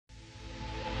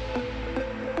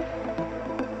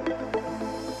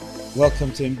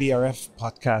Welcome to MBRF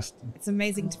podcast. It's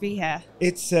amazing to be here.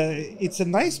 It's a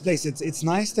nice place. It's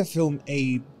nice to shoot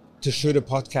a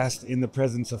podcast in the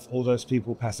presence of all those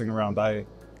people passing around. I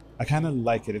kind of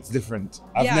like it. It's different.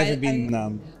 I've never been.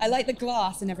 I like the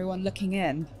glass and everyone looking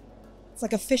in. It's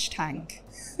like a fish tank.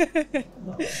 Good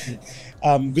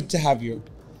to have you.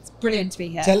 It's brilliant to be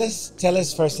here. Tell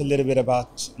us first a little bit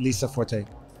about Lisa Forte.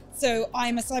 So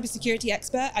I'm a cybersecurity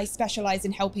expert. I specialize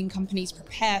in helping companies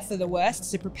prepare for the worst,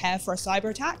 so prepare for a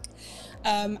cyber attack.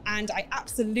 And I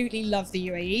absolutely love the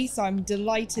UAE, so I'm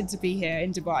delighted to be here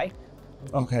in Dubai.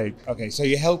 Okay. So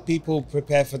you help people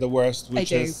prepare for the worst,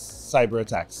 which is cyber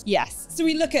attacks. Yes. So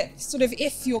we look at sort of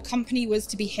if your company was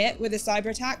to be hit with a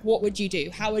cyber attack, what would you do?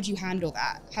 How would you handle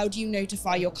that? How do you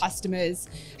notify your customers?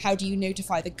 How do you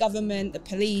notify the government, the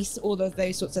police, all of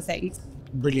those sorts of things?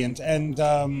 Brilliant. And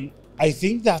I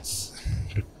think that's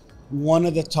one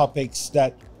of the topics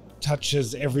that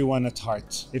touches everyone at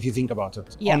heart, if you think about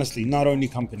it. Yeah. Honestly, not only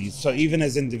companies. So even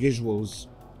as individuals,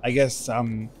 I guess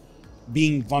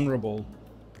being vulnerable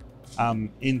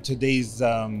in today's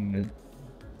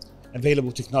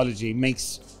available technology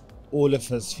makes all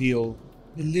of us feel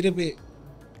a little bit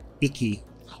icky.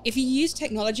 If you use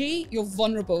technology, you're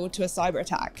vulnerable to a cyber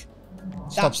attack.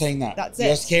 Stop saying that. That's it.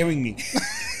 You're scaring me.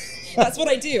 That's what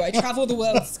I do. I travel the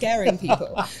world scaring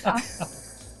people.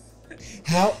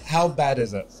 How bad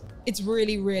is it? It's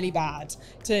really, really bad,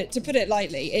 to put it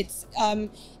lightly. It's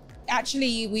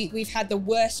actually, we've had the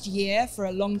worst year for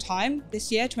a long time.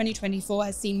 This year, 2024,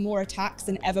 has seen more attacks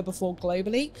than ever before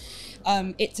globally.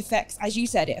 It affects, as you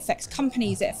said, it affects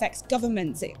companies, it affects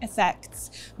governments, it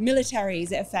affects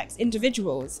militaries, it affects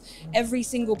individuals. Every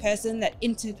single person that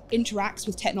interacts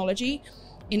with technology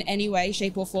in any way,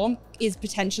 shape or form is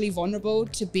potentially vulnerable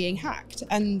to being hacked.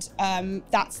 And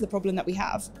that's the problem that we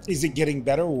have. Is it getting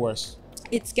better or worse?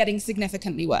 It's getting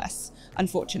significantly worse,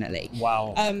 unfortunately.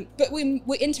 Wow. But we're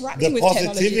interacting with technology. The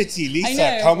positivity,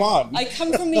 Lisa, come on. I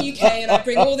come from the UK and I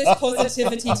bring all this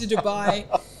positivity to Dubai.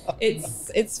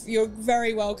 You're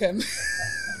very welcome.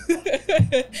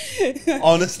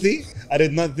 Honestly, I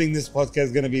did not think this podcast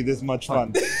is going to be this much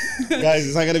fun. Guys,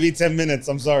 it's not going to be 10 minutes.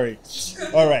 I'm sorry.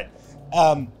 All right.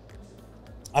 I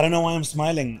don't know why I'm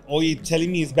smiling. All you're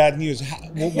telling me is bad news.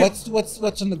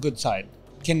 What's on the good side?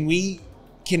 Can we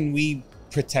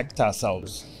protect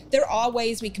ourselves? There are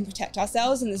ways we can protect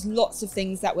ourselves, and there's lots of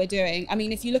things that we're doing. I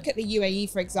mean, if you look at the UAE,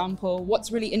 for example,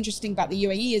 what's really interesting about the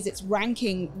UAE is it's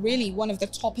ranking really one of the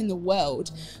top in the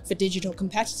world for digital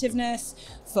competitiveness,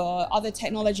 for other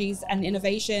technologies and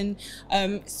innovation.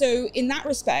 So in that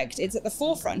respect, it's at the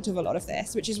forefront of a lot of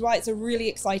this, which is why it's a really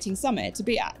exciting summit to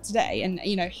be at today. And,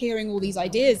 hearing all these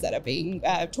ideas that are being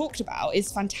talked about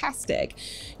is fantastic.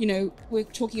 We're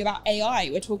talking about AI,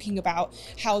 we're talking about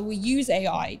how we use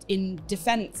AI in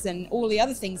defense and all the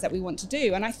other things that we want to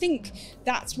do. And I think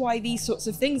that's why these sorts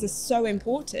of things are so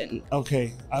important.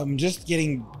 Okay, I'm just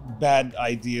getting bad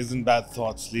ideas and bad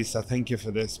thoughts, Lisa. Thank you for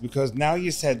this. Because now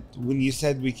when you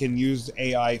said we can use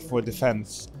AI for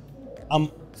defense,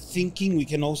 I'm thinking we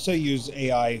can also use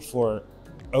AI for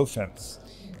offense.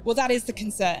 Well, that is the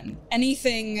concern.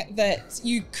 Anything that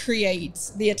you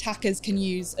create, the attackers can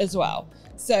use as well.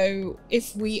 So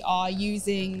if we are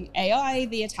using AI,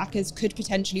 the attackers could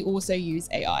potentially also use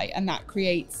AI, and that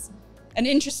creates an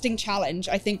interesting challenge,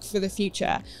 I think, for the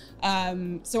future.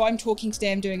 So I'm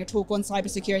doing a talk on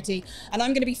cybersecurity, and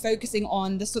I'm going to be focusing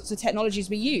on the sorts of technologies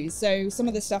we use. So some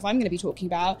of the stuff I'm going to be talking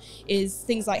about is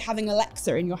things like having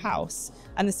Alexa in your house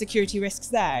and the security risks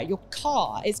there. Your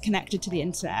car is connected to the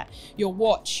internet, your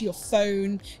watch, your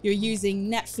phone, you're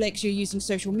using Netflix, you're using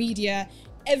social media.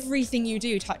 Everything you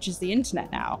do touches the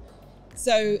internet now.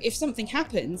 So if something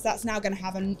happens, that's now going to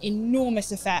have an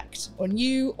enormous effect on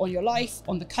you, on your life,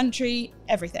 on the country,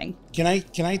 everything. Can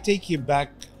I take you back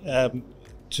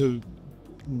to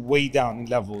way down in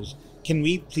levels? Can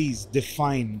we please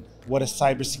define what a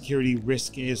cybersecurity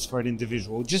risk is for an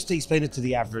individual? Just to explain it to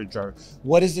the average Joe.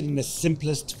 What is it in the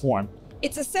simplest form?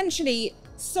 It's essentially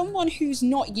someone who's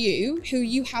not you, who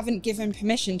you haven't given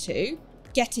permission to,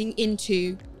 getting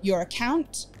into your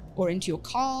account or into your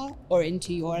car or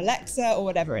into your Alexa or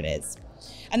whatever it is.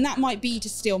 And that might be to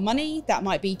steal money, that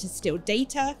might be to steal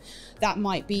data, that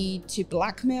might be to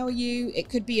blackmail you. It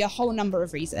could be a whole number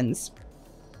of reasons.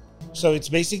 So it's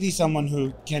basically someone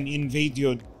who can invade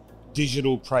your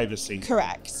digital privacy.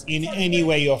 Correct. In any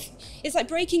way of... It's like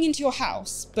breaking into your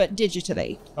house, but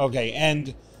digitally. Okay,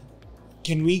 and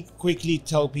can we quickly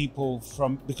tell people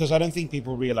because I don't think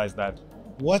people realize that,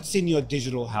 what's in your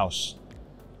digital house?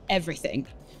 Everything.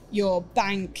 Your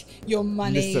bank, your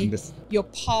money, listen. your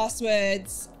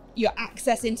passwords, your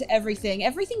access into everything.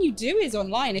 Everything you do is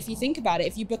online. If you think about it,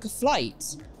 if you book a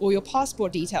flight, all your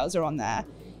passport details are on there.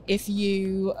 If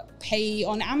you pay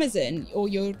on Amazon, or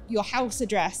your house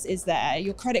address is there,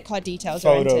 your credit card details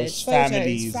are entered.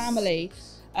 Families. Family.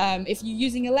 If you're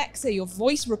using Alexa, your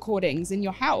voice recordings in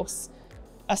your house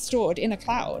are stored in a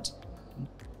cloud.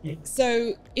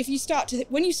 So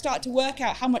when you start to work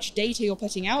out how much data you're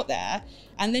putting out there,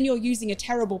 and then you're using a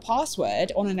terrible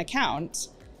password on an account,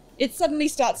 it suddenly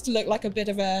starts to look like a bit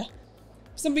of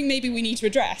something maybe we need to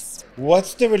address.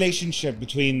 What's the relationship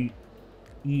between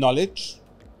knowledge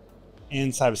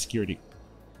and cybersecurity?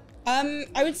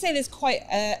 I would say there's quite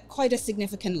a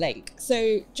significant link.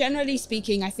 So generally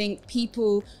speaking, I think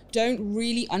people don't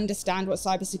really understand what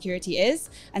cybersecurity is.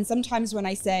 And sometimes when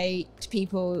I say to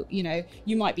people,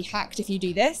 you might be hacked if you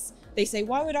do this, they say,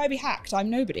 why would I be hacked? I'm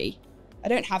nobody. I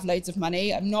don't have loads of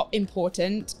money. I'm not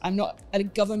important. I'm not a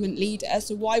government leader.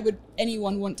 So why would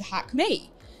anyone want to hack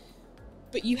me?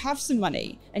 But you have some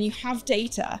money and you have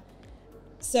data.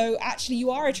 So actually you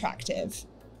are attractive.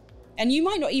 And you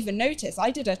might not even notice. I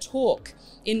did a talk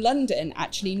in London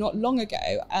actually not long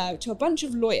ago to a bunch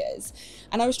of lawyers.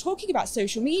 And I was talking about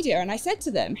social media, and I said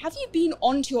to them, have you been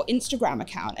onto your Instagram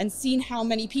account and seen how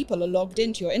many people are logged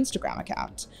into your Instagram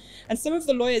account? And some of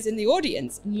the lawyers in the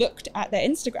audience looked at their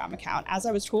Instagram account as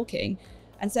I was talking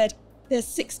and said, there's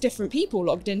 6 different people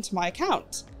logged into my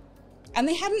account. And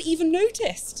they hadn't even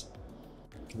noticed.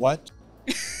 What?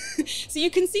 So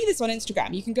you can see this on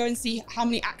Instagram. You can go and see how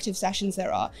many active sessions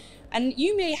there are. And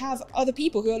you may have other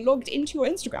people who are logged into your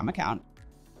Instagram account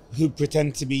Who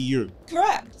pretend to be you.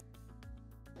 Correct.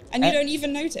 And you don't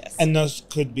even notice. And those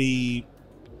could be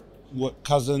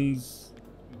cousins,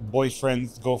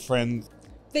 boyfriends, girlfriends.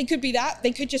 They could be that.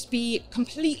 They could just be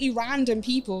completely random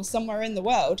people somewhere in the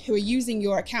world who are using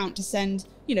your account to send,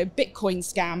 Bitcoin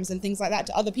scams and things like that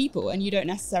to other people, and you don't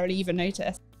necessarily even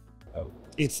notice.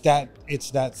 It's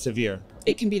that severe.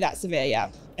 It can be that severe,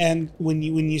 yeah. And when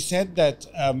you said that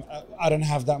I don't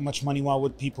have that much money, why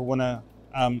would people want to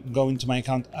go into my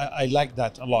account? I like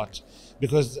that a lot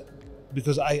because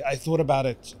I thought about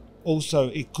it. Also,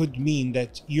 it could mean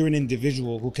that you're an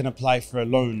individual who can apply for a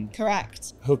loan.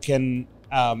 Correct. Who can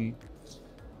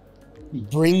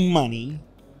bring money,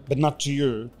 but not to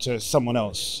you, to someone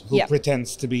else who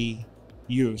pretends to be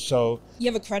you. So you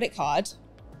have a credit card.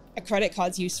 A credit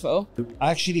card's useful.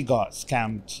 I actually got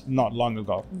scammed not long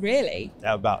ago. Really?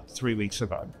 About 3 weeks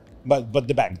ago. But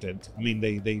the bank did. I mean,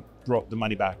 they brought the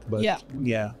money back. But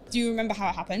yeah. Do you remember how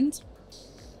it happened?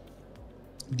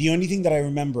 The only thing that I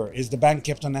remember is the bank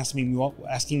kept on asking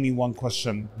me one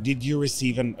question. Did you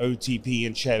receive an OTP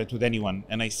and share it with anyone?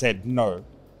 And I said no.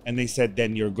 And they said,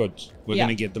 then you're good. We're going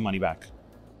to get the money back.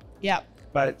 Yeah.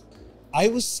 But I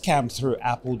was scammed through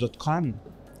apple.com.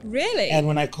 Really? And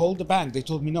when I called the bank, they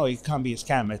told me, no, it can't be a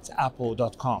scam. It's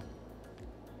apple.com.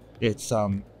 It's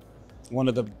one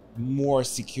of the more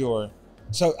secure.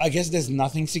 So I guess there's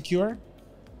nothing secure?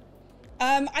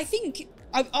 I think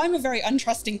I'm a very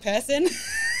untrusting person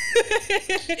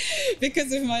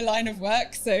because of my line of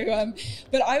work. So,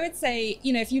 but I would say,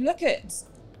 if you look at,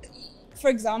 for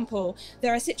example,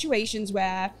 there are situations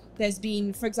where there's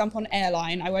been, for example, an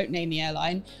airline, I won't name the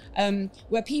airline,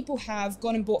 where people have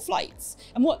gone and bought flights.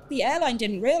 And what the airline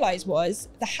didn't realize was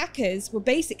the hackers were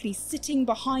basically sitting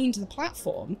behind the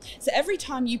platform. So every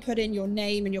time you put in your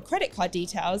name and your credit card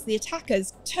details, the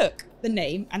attackers took the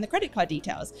name and the credit card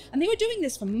details. And they were doing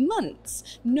this for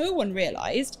months. No one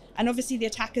realized. And obviously the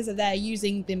attackers are there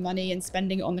using the money and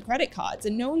spending it on the credit cards.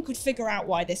 And no one could figure out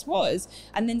why this was.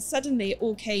 And then suddenly it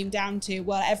all came down to,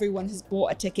 well, everyone has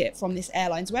bought a ticket from this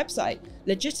airline's website.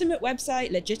 Legitimate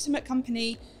website, legitimate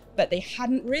company, but they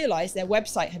hadn't realized their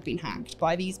website had been hacked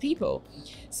by these people.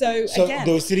 So again,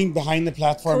 they were sitting behind the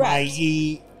platform, correct.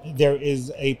 i.e. there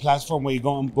is a platform where you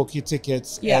go and book your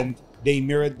tickets and they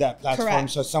mirrored that platform. Correct.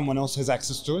 So someone else has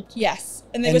access to it? Yes.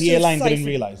 And the airline didn't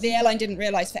realize? The airline didn't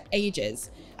realize for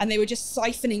ages. And they were just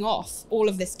siphoning off all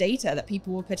of this data that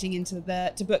people were putting into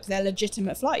to book their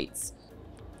legitimate flights.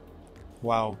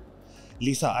 Wow.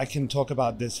 Lisa, I can talk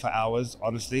about this for hours,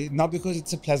 honestly. Not because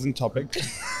it's a pleasant topic.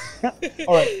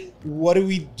 All right. What do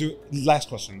we do? Last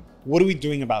question. What are we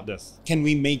doing about this? Can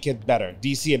we make it better? Do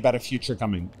you see a better future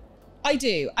coming? I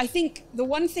do. I think the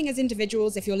one thing as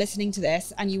individuals, if you're listening to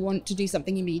this and you want to do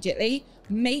something immediately,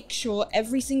 make sure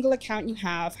every single account you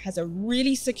have has a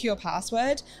really secure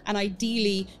password. And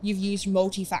ideally, you've used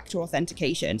multi-factor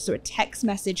authentication. So a text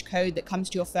message code that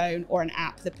comes to your phone or an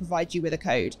app that provides you with a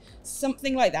code.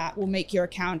 Something like that will make your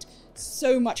account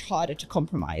so much harder to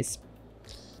compromise.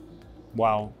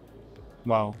 Wow.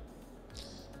 Wow.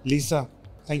 Lisa,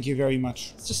 Thank you very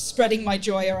much. It's just spreading my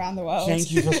joy around the world.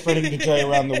 Thank you for spreading the joy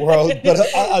around the world. But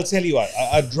I'll tell you what,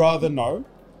 I'd rather know.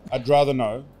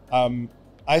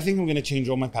 I think I'm going to change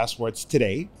all my passwords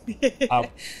today,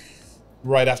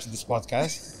 right after this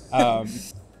podcast.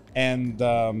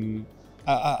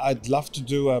 I'd love to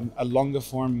do a longer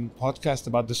form podcast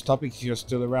about this topic if you're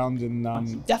still around.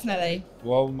 Definitely.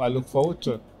 Well, I look forward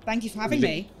to it. Thank you for having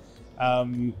me.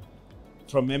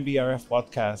 From MBRF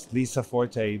podcast, Lisa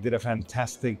Forte did a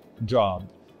fantastic job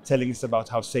telling us about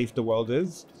how safe the world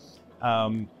is.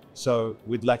 So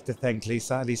we'd like to thank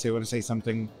Lisa. Lisa, you want to say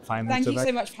something final? Thank you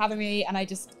so much for having me. And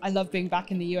I love being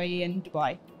back in the UAE and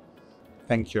Dubai.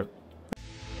 Thank you.